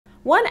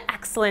One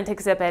excellent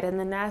exhibit in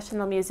the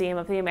National Museum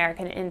of the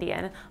American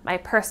Indian, my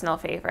personal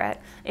favorite,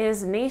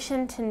 is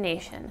Nation to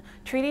Nation,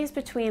 treaties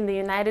between the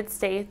United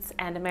States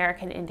and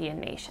American Indian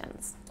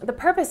nations. The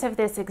purpose of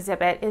this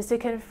exhibit is to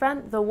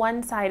confront the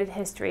one-sided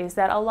histories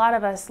that a lot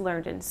of us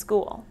learned in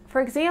school. For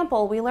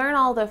example, we learn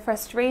all the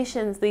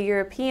frustrations the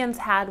Europeans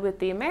had with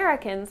the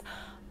Americans,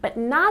 but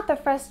not the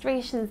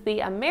frustrations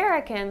the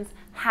Americans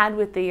had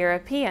with the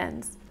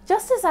Europeans.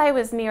 Just as I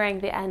was nearing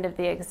the end of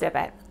the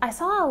exhibit, I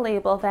saw a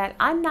label that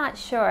I'm not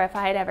sure if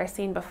I had ever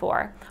seen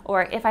before,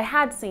 or if I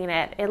had seen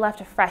it, it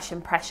left a fresh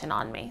impression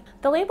on me.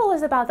 The label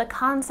was about the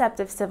concept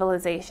of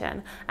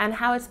civilization and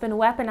how it's been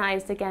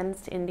weaponized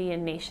against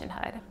Indian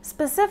nationhood.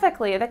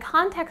 Specifically, the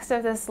context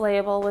of this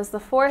label was the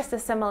forced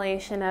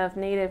assimilation of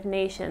native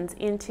nations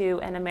into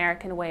an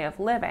American way of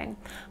living,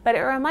 but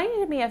it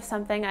reminded me of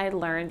something I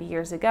learned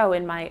years ago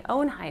in my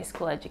own high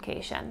school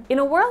education. In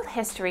a world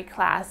history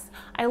class,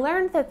 I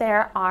learned that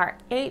there are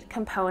 8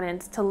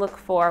 components to look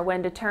for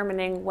when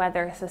determining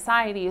whether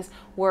societies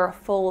were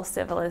full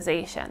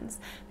civilizations.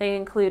 They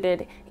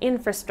included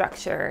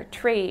infrastructure,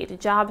 trade,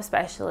 job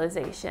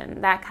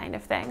specialization, that kind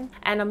of thing.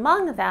 And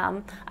among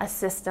them, a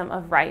system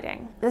of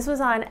writing. This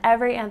was on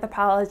every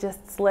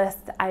anthropologist's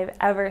list I've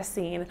ever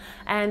seen,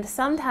 and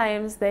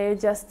sometimes they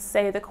just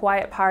say the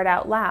quiet part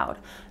out loud.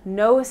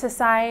 No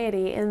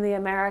society in the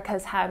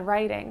Americas had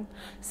writing,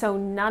 so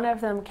none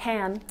of them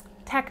can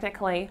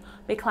technically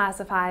be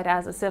classified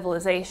as a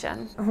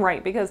civilization,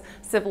 right? Because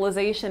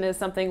civilization is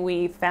something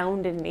we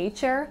found in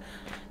nature.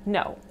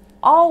 No,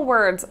 all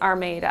words are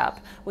made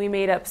up. We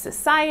made up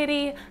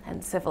society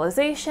and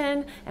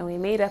civilization, and we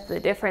made up the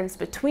difference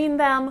between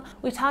them.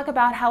 We talk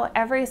about how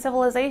every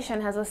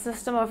civilization has a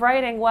system of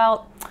writing.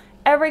 Well,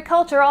 every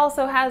culture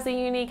also has a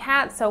unique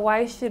hat, so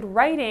why should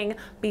writing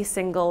be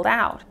singled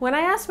out? When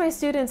I asked my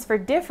students for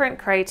different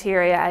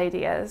criteria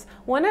ideas,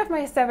 one of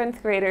my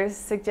 7th graders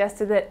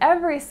suggested that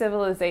every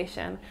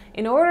civilization,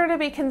 in order to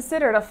be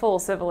considered a full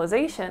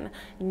civilization,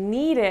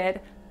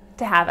 needed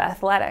to have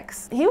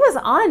athletics. He was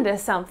on to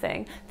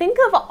something. Think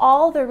of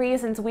all the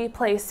reasons we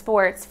play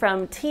sports,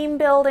 from team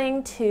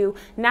building to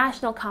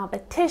national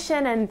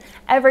competition and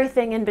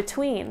everything in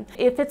between.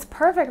 It fits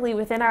perfectly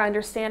within our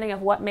understanding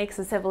of what makes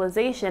a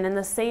civilization in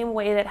the same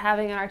way that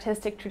having an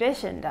artistic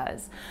tradition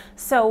does.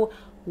 So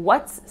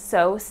what's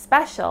so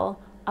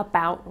special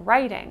about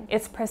writing?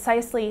 It's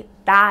precisely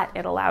that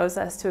it allows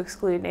us to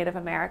exclude Native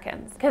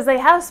Americans. Because they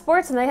have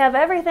sports and they have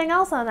everything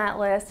else on that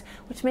list,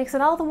 which makes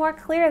it all the more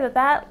clear that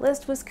that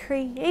list was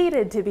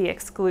created to be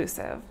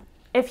exclusive.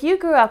 If you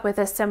grew up with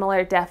a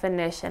similar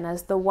definition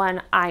as the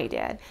one I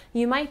did,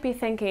 you might be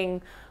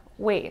thinking,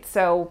 wait,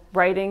 so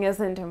writing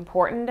isn't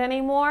important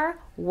anymore?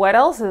 What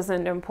else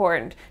isn't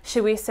important?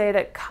 Should we say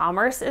that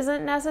commerce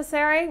isn't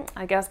necessary?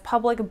 I guess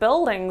public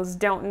buildings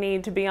don't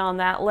need to be on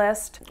that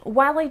list.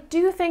 While I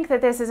do think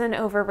that this is an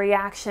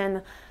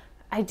overreaction,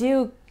 I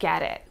do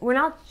get it. We're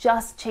not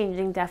just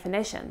changing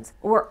definitions.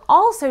 We're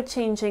also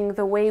changing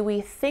the way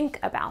we think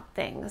about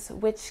things,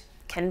 which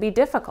can be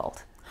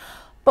difficult.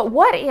 But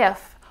what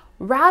if,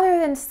 rather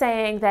than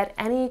saying that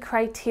any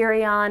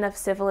criterion of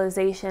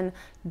civilization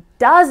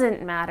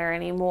doesn't matter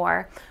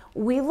anymore,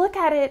 we look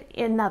at it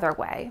another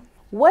way?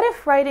 What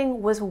if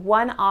writing was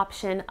one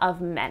option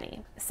of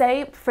many?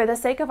 Say, for the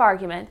sake of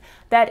argument,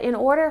 that in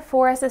order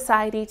for a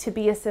society to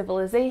be a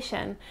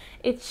civilization,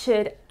 it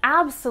should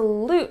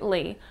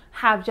absolutely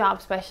have job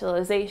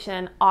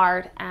specialization,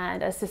 art,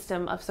 and a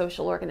system of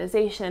social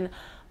organization,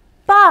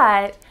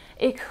 but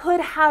it could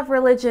have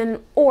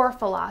religion or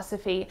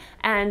philosophy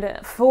and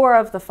 4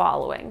 of the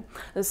following: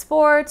 the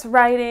sports,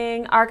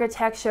 writing,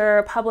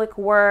 architecture, public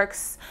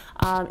works,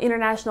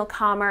 international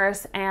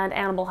commerce, and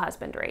animal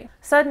husbandry.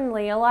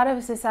 Suddenly, a lot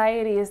of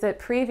societies that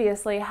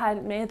previously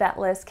hadn't made that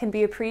list can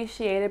be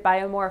appreciated by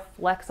a more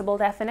flexible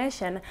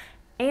definition,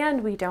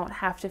 and we don't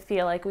have to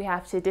feel like we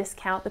have to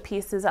discount the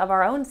pieces of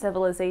our own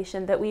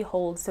civilization that we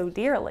hold so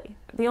dearly.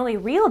 The only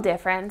real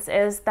difference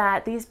is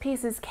that these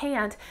pieces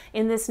can't,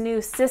 in this new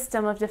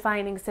system of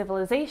defining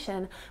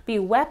civilization, be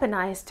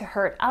weaponized to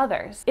hurt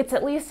others. It's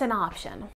at least an option.